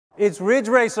It's Ridge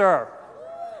Racer.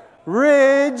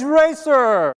 Ridge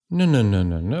Racer.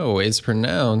 No, it's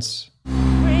pronounced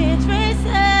Ridge Racer.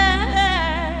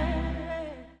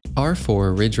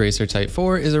 R4 Ridge Racer Type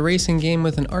 4 is a racing game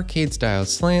with an arcade-style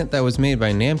slant that was made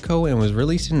by Namco and was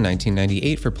released in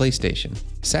 1998 for PlayStation.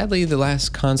 Sadly, the last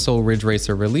console Ridge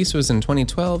Racer release was in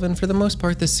 2012, and for the most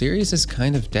part the series is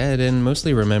kind of dead and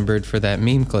mostly remembered for that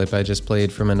meme clip I just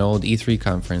played from an old E3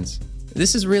 conference.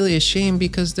 This is really a shame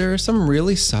because there are some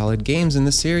really solid games in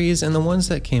the series, and the ones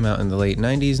that came out in the late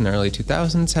 90s and early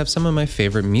 2000s have some of my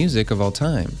favorite music of all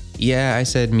time. Yeah, I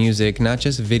said music, not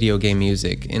just video game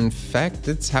music. In fact,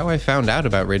 it's how I found out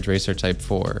about Ridge Racer Type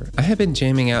 4. I have been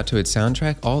jamming out to its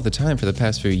soundtrack all the time for the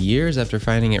past few years after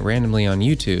finding it randomly on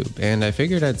YouTube, and I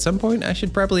figured at some point I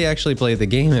should probably actually play the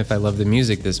game if I love the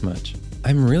music this much.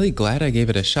 I'm really glad I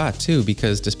gave it a shot too,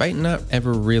 because despite not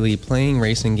ever really playing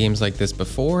racing games like this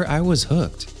before, I was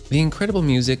hooked. The incredible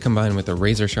music combined with the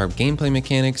razor-sharp gameplay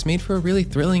mechanics made for a really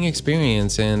thrilling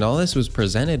experience, and all this was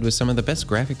presented with some of the best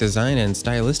graphic design and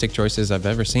stylistic choices I've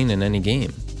ever seen in any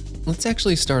game. Let's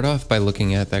actually start off by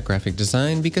looking at that graphic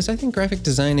design, because I think graphic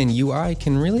design and UI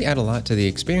can really add a lot to the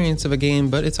experience of a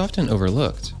game, but it's often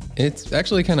overlooked. It's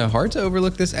actually kind of hard to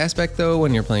overlook this aspect though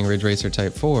when you're playing Ridge Racer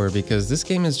Type 4, because this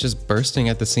game is just bursting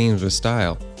at the seams with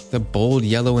style. The bold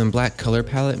yellow and black color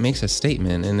palette makes a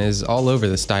statement and is all over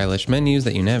the stylish menus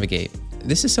that you navigate.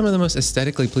 This is some of the most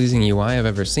aesthetically pleasing UI I've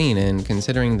ever seen, and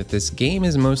considering that this game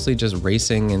is mostly just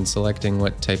racing and selecting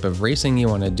what type of racing you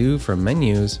want to do from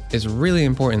menus, it's really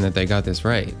important that they got this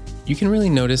right. You can really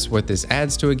notice what this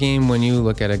adds to a game when you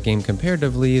look at a game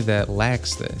comparatively that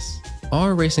lacks this.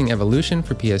 R-Racing Evolution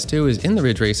for PS2 is in the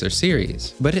Ridge Racer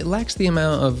series, but it lacks the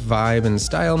amount of vibe and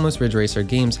style most Ridge Racer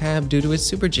games have due to its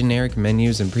super generic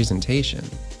menus and presentation.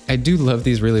 I do love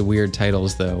these really weird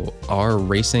titles though.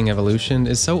 R-Racing Evolution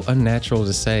is so unnatural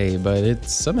to say, but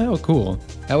it's somehow cool.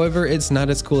 However, it's not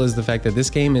as cool as the fact that this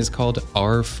game is called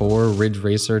R4 Ridge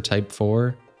Racer Type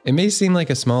 4. It may seem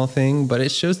like a small thing, but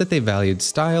it shows that they valued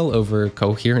style over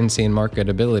coherency and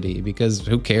marketability, because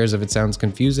who cares if it sounds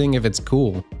confusing if it's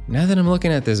cool. Now that I'm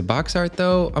looking at this box art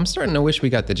though, I'm starting to wish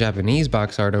we got the Japanese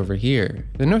box art over here.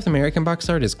 The North American box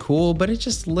art is cool, but it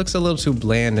just looks a little too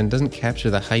bland and doesn't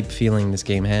capture the hype feeling this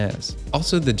game has.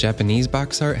 Also, the Japanese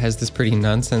box art has this pretty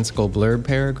nonsensical blurb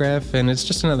paragraph, and it's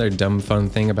just another dumb fun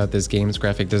thing about this game's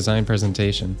graphic design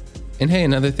presentation. And hey,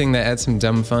 another thing that adds some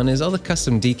dumb fun is all the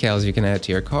custom decals you can add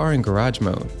to your car in garage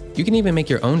mode. You can even make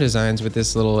your own designs with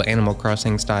this little Animal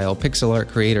Crossing style pixel art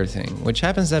creator thing, which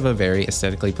happens to have a very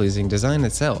aesthetically pleasing design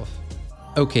itself.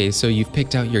 Okay, so you've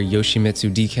picked out your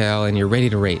Yoshimitsu decal and you're ready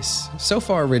to race. So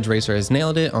far, Ridge Racer has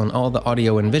nailed it on all the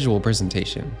audio and visual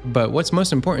presentation. But what's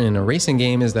most important in a racing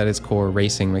game is that its core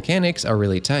racing mechanics are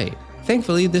really tight.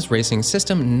 Thankfully, this racing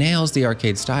system nails the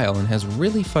arcade style and has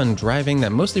really fun driving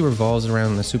that mostly revolves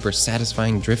around the super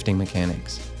satisfying drifting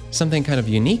mechanics. Something kind of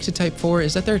unique to Type 4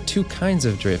 is that there are two kinds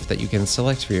of drift that you can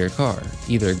select for your car,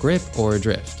 either grip or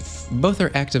drift. Both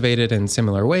are activated in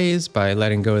similar ways, by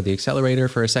letting go of the accelerator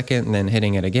for a second and then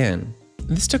hitting it again.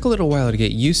 This took a little while to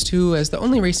get used to, as the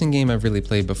only racing game I've really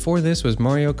played before this was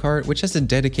Mario Kart, which has a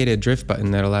dedicated drift button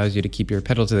that allows you to keep your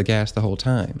pedal to the gas the whole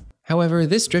time. However,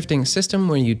 this drifting system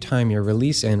where you time your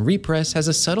release and repress has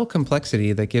a subtle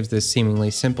complexity that gives this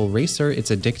seemingly simple racer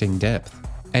its addicting depth.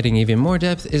 Adding even more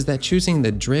depth is that choosing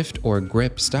the drift or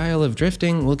grip style of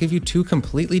drifting will give you two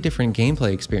completely different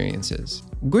gameplay experiences.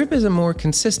 Grip is a more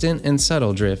consistent and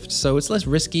subtle drift, so it's less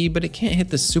risky, but it can't hit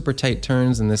the super tight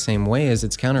turns in the same way as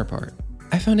its counterpart.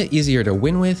 I found it easier to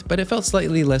win with, but it felt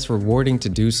slightly less rewarding to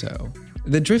do so.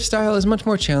 The drift style is much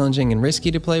more challenging and risky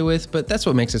to play with, but that's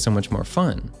what makes it so much more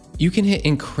fun. You can hit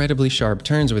incredibly sharp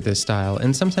turns with this style,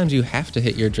 and sometimes you have to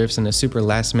hit your drifts in a super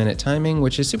last minute timing,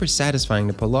 which is super satisfying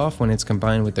to pull off when it's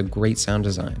combined with a great sound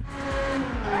design.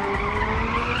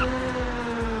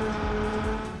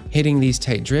 Hitting these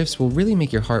tight drifts will really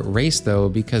make your heart race though,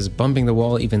 because bumping the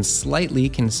wall even slightly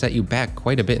can set you back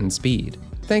quite a bit in speed.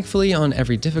 Thankfully, on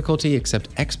every difficulty except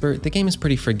Expert, the game is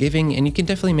pretty forgiving and you can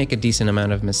definitely make a decent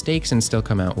amount of mistakes and still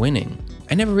come out winning.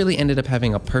 I never really ended up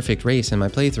having a perfect race in my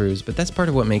playthroughs, but that's part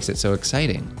of what makes it so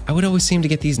exciting. I would always seem to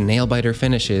get these nail-biter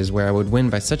finishes where I would win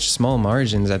by such small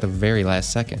margins at the very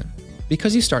last second.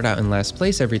 Because you start out in last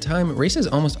place every time, races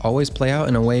almost always play out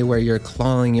in a way where you're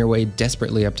clawing your way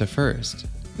desperately up to first.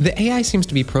 The AI seems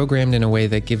to be programmed in a way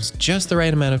that gives just the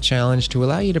right amount of challenge to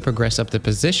allow you to progress up the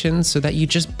positions so that you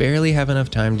just barely have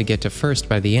enough time to get to first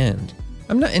by the end.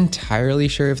 I'm not entirely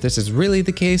sure if this is really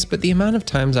the case, but the amount of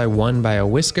times I won by a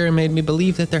whisker made me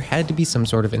believe that there had to be some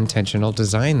sort of intentional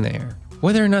design there.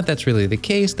 Whether or not that's really the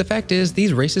case, the fact is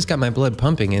these races got my blood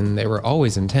pumping and they were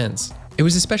always intense. It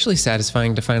was especially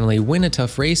satisfying to finally win a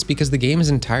tough race because the game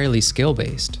is entirely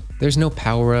skill-based. There's no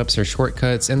power-ups or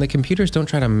shortcuts, and the computers don't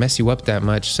try to mess you up that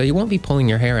much, so you won't be pulling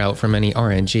your hair out from any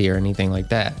RNG or anything like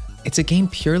that. It's a game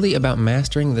purely about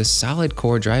mastering the solid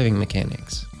core driving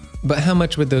mechanics. But how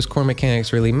much would those core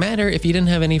mechanics really matter if you didn't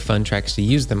have any fun tracks to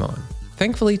use them on?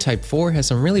 Thankfully, Type 4 has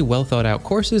some really well thought out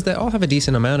courses that all have a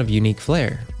decent amount of unique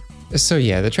flair. So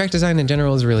yeah, the track design in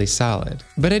general is really solid.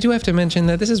 But I do have to mention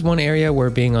that this is one area where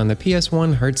being on the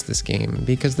PS1 hurts this game,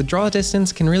 because the draw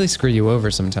distance can really screw you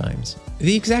over sometimes.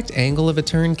 The exact angle of a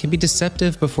turn can be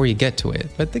deceptive before you get to it,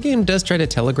 but the game does try to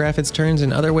telegraph its turns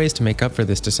in other ways to make up for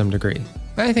this to some degree.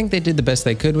 I think they did the best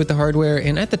they could with the hardware,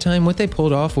 and at the time what they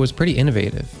pulled off was pretty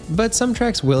innovative. But some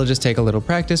tracks will just take a little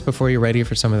practice before you're ready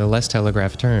for some of the less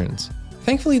telegraphed turns.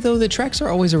 Thankfully though, the tracks are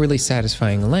always a really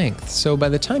satisfying length, so by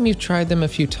the time you've tried them a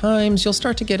few times, you'll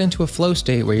start to get into a flow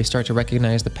state where you start to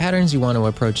recognize the patterns you want to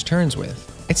approach turns with.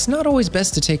 It's not always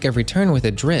best to take every turn with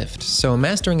a drift, so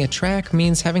mastering a track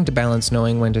means having to balance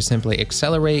knowing when to simply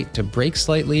accelerate, to brake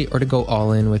slightly, or to go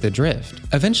all in with a drift.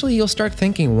 Eventually you'll start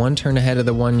thinking one turn ahead of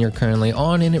the one you're currently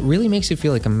on, and it really makes you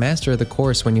feel like a master of the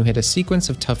course when you hit a sequence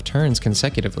of tough turns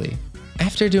consecutively.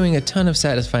 After doing a ton of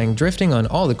satisfying drifting on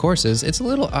all the courses, it's a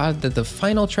little odd that the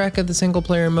final track of the single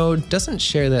player mode doesn't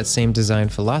share that same design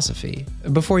philosophy.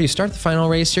 Before you start the final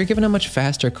race, you're given a much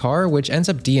faster car, which ends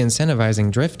up de-incentivizing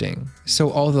drifting.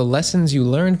 So all the lessons you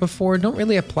learned before don't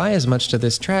really apply as much to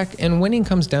this track, and winning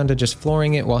comes down to just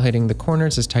flooring it while hitting the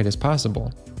corners as tight as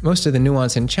possible. Most of the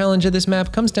nuance and challenge of this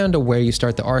map comes down to where you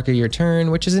start the arc of your turn,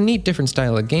 which is a neat different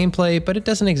style of gameplay, but it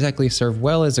doesn't exactly serve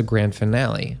well as a grand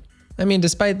finale. I mean,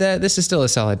 despite that, this is still a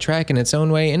solid track in its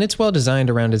own way, and it's well designed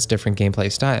around its different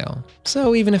gameplay style.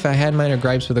 So even if I had minor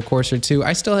gripes with a course or two,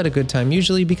 I still had a good time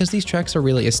usually because these tracks are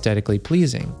really aesthetically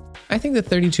pleasing. I think the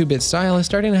 32-bit style is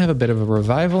starting to have a bit of a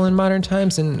revival in modern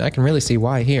times, and I can really see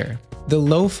why here. The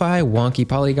lo-fi, wonky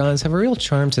polygons have a real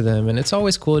charm to them, and it's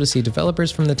always cool to see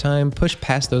developers from the time push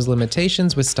past those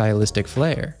limitations with stylistic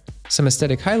flair. Some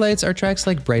aesthetic highlights are tracks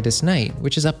like Brightest Night,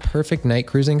 which is a perfect night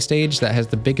cruising stage that has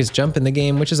the biggest jump in the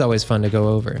game, which is always fun to go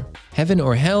over. Heaven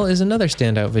or Hell is another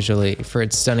standout visually, for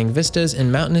its stunning vistas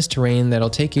and mountainous terrain that'll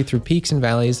take you through peaks and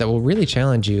valleys that will really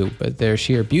challenge you, but their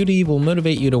sheer beauty will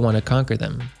motivate you to want to conquer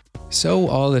them. So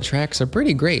all the tracks are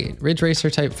pretty great. Ridge Racer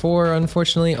Type 4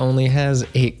 unfortunately only has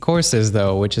 8 courses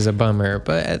though, which is a bummer,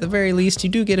 but at the very least you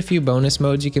do get a few bonus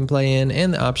modes you can play in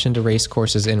and the option to race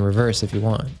courses in reverse if you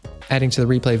want. Adding to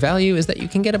the replay value is that you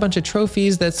can get a bunch of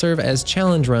trophies that serve as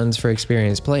challenge runs for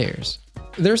experienced players.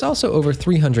 There's also over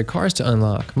 300 cars to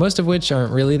unlock, most of which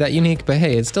aren't really that unique, but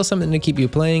hey, it's still something to keep you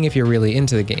playing if you're really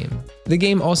into the game. The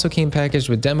game also came packaged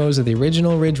with demos of the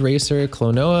original Ridge Racer,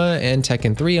 Klonoa, and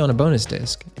Tekken 3 on a bonus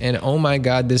disc. And oh my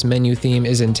god, this menu theme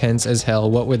is intense as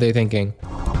hell, what were they thinking?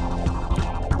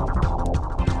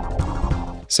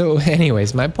 So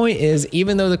anyways, my point is,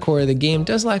 even though the core of the game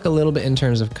does lack a little bit in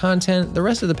terms of content, the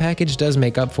rest of the package does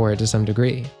make up for it to some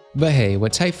degree. But hey,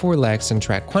 what Type 4 lacks in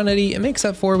track quantity, it makes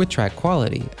up for with track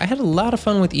quality. I had a lot of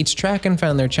fun with each track and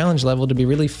found their challenge level to be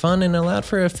really fun and allowed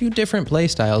for a few different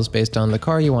playstyles based on the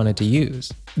car you wanted to use.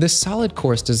 The solid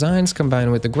course designs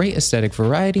combined with the great aesthetic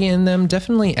variety in them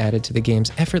definitely added to the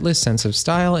game's effortless sense of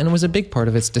style and was a big part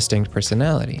of its distinct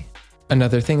personality.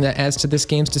 Another thing that adds to this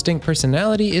game's distinct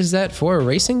personality is that for a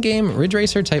racing game, Ridge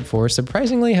Racer Type 4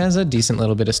 surprisingly has a decent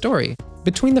little bit of story.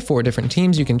 Between the 4 different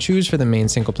teams you can choose for the main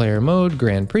single-player mode,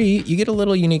 Grand Prix, you get a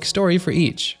little unique story for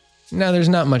each. Now there's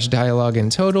not much dialogue in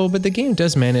total, but the game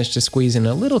does manage to squeeze in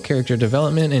a little character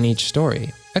development in each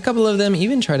story. A couple of them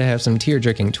even try to have some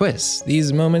tear-jerking twists.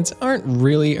 These moments aren't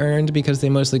really earned because they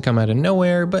mostly come out of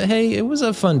nowhere, but hey, it was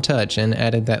a fun touch and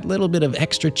added that little bit of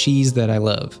extra cheese that I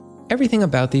love. Everything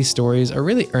about these stories are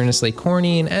really earnestly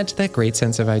corny and add to that great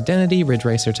sense of identity Ridge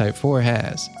Racer Type 4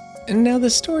 has. And now the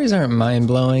stories aren't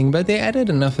mind-blowing, but they added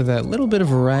enough of that little bit of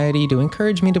variety to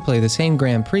encourage me to play the same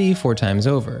Grand Prix 4 times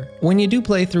over. When you do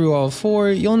play through all 4,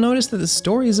 you'll notice that the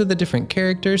stories of the different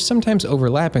characters sometimes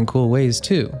overlap in cool ways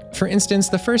too. For instance,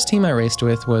 the first team I raced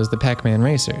with was the Pac-Man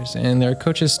Racers, and their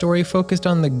coach's story focused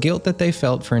on the guilt that they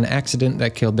felt for an accident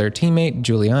that killed their teammate,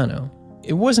 Giuliano.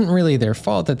 It wasn't really their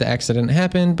fault that the accident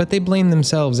happened, but they blamed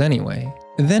themselves anyway.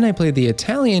 Then I played the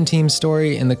Italian team's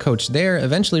story, and the coach there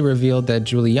eventually revealed that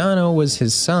Giuliano was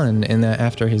his son and that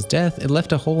after his death, it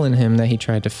left a hole in him that he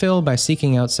tried to fill by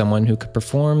seeking out someone who could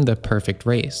perform the perfect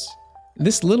race.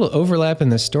 This little overlap in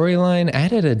the storyline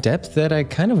added a depth that I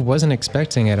kind of wasn't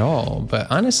expecting at all, but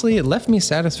honestly it left me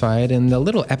satisfied, and the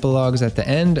little epilogues at the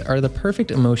end are the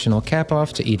perfect emotional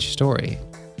cap-off to each story.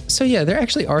 So yeah, there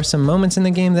actually are some moments in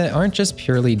the game that aren't just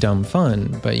purely dumb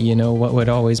fun, but you know what would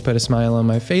always put a smile on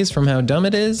my face from how dumb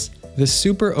it is? The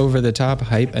super over-the-top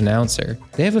hype announcer.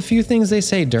 They have a few things they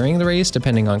say during the race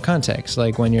depending on context,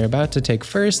 like when you're about to take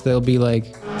first, they'll be like,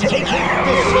 "Take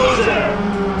this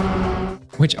loser!"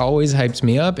 Which always hypes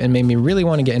me up and made me really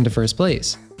want to get into first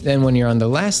place. Then when you're on the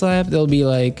last lap, they'll be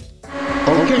like,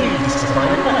 "Okay, this is my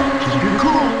lap, keep it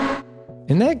cool."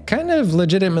 And that kind of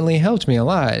legitimately helped me a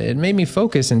lot. It made me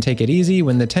focus and take it easy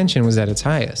when the tension was at its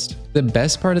highest. The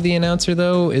best part of the announcer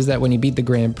though is that when you beat the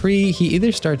Grand Prix, he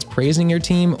either starts praising your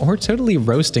team or totally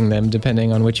roasting them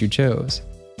depending on which you chose.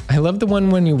 I love the one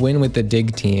when you win with the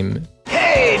Dig team.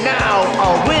 Hey now,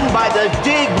 a win by the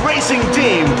Dig Racing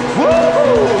team.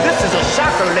 Woo! This is a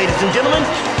shocker, ladies and gentlemen.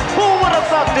 Who would have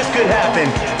thought this could happen?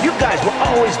 You guys were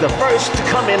always the first to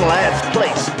come in last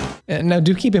place. Now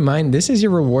do keep in mind, this is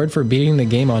your reward for beating the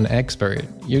game on Expert.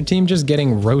 Your team just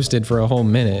getting roasted for a whole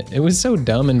minute. It was so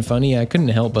dumb and funny, I couldn't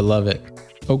help but love it.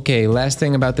 Okay, last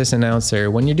thing about this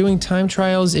announcer. When you're doing time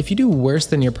trials, if you do worse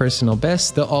than your personal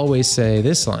best, they'll always say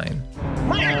this line.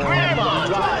 My grandma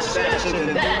drives faster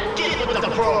than that. Get with the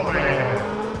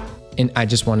program. And I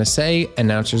just want to say,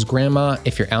 announcer's grandma,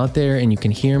 if you're out there and you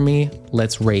can hear me,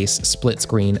 let's race, split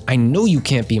screen. I know you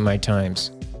can't beat my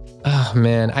times. Oh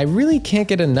man, I really can't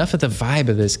get enough of the vibe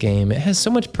of this game. It has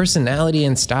so much personality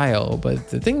and style, but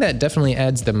the thing that definitely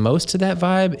adds the most to that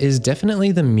vibe is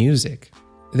definitely the music.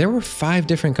 There were 5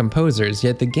 different composers,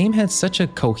 yet the game had such a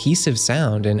cohesive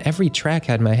sound and every track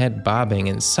had my head bobbing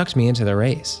and sucked me into the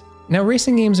race. Now,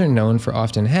 racing games are known for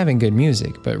often having good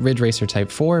music, but Ridge Racer Type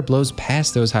 4 blows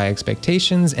past those high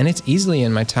expectations, and it's easily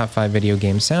in my top 5 video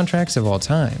game soundtracks of all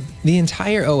time. The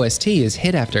entire OST is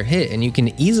hit after hit, and you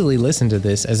can easily listen to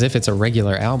this as if it's a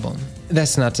regular album.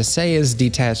 That's not to say it's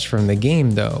detached from the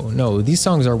game though. No, these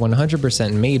songs are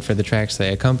 100% made for the tracks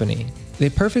they accompany. They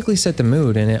perfectly set the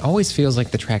mood, and it always feels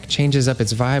like the track changes up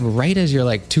its vibe right as you're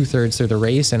like 2/3 through the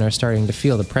race and are starting to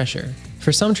feel the pressure.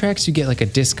 For some tracks you get like a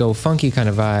disco funky kind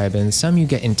of vibe, and some you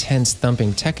get intense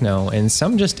thumping techno, and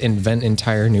some just invent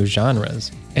entire new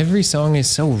genres. Every song is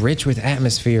so rich with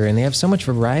atmosphere and they have so much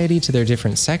variety to their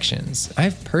different sections.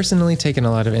 I've personally taken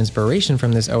a lot of inspiration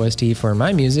from this OST for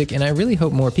my music, and I really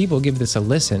hope more people give this a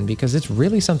listen because it's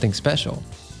really something special.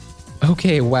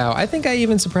 Okay, wow, I think I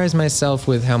even surprised myself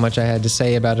with how much I had to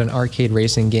say about an arcade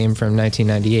racing game from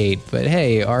 1998, but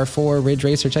hey, R4 Ridge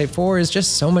Racer Type 4 is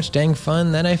just so much dang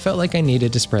fun that I felt like I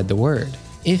needed to spread the word.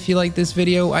 If you like this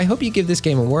video, I hope you give this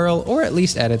game a whirl, or at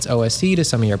least add its OST to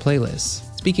some of your playlists.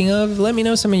 Speaking of, let me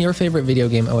know some of your favorite video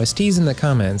game OSTs in the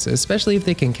comments, especially if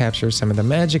they can capture some of the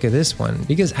magic of this one,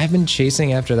 because I've been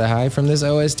chasing after the high from this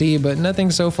OST, but nothing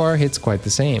so far hits quite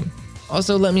the same.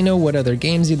 Also, let me know what other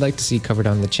games you'd like to see covered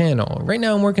on the channel. Right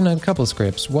now I'm working on a couple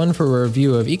scripts, one for a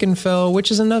review of Ekenfell,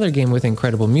 which is another game with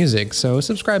incredible music, so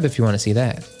subscribe if you want to see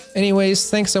that. Anyways,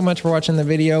 thanks so much for watching the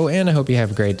video, and I hope you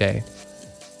have a great day.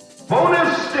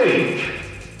 Bonus stage.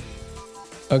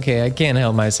 Okay, I can't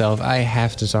help myself, I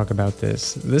have to talk about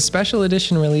this. The special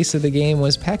edition release of the game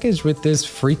was packaged with this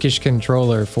freakish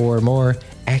controller for more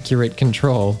accurate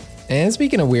control. And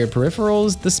speaking of weird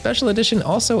peripherals, the special edition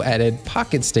also added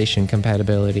Pocket Station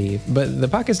compatibility, but the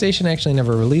Pocket Station actually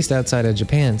never released outside of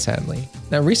Japan, sadly.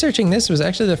 Now, researching this was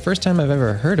actually the first time I've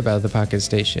ever heard about the Pocket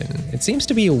Station. It seems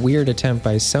to be a weird attempt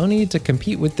by Sony to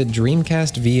compete with the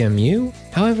Dreamcast VMU.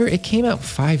 However, it came out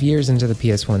 5 years into the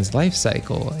PS1's life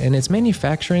cycle, and its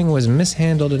manufacturing was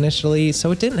mishandled initially,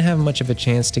 so it didn't have much of a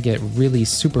chance to get really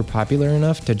super popular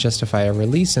enough to justify a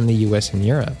release in the US and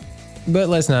Europe. But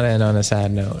let's not end on a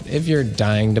sad note. If you're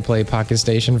dying to play Pocket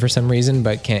Station for some reason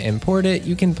but can't import it,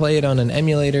 you can play it on an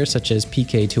emulator such as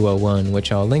PK201,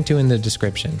 which I'll link to in the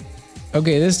description.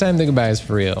 Okay, this time the goodbye is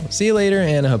for real. See you later,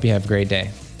 and I hope you have a great day.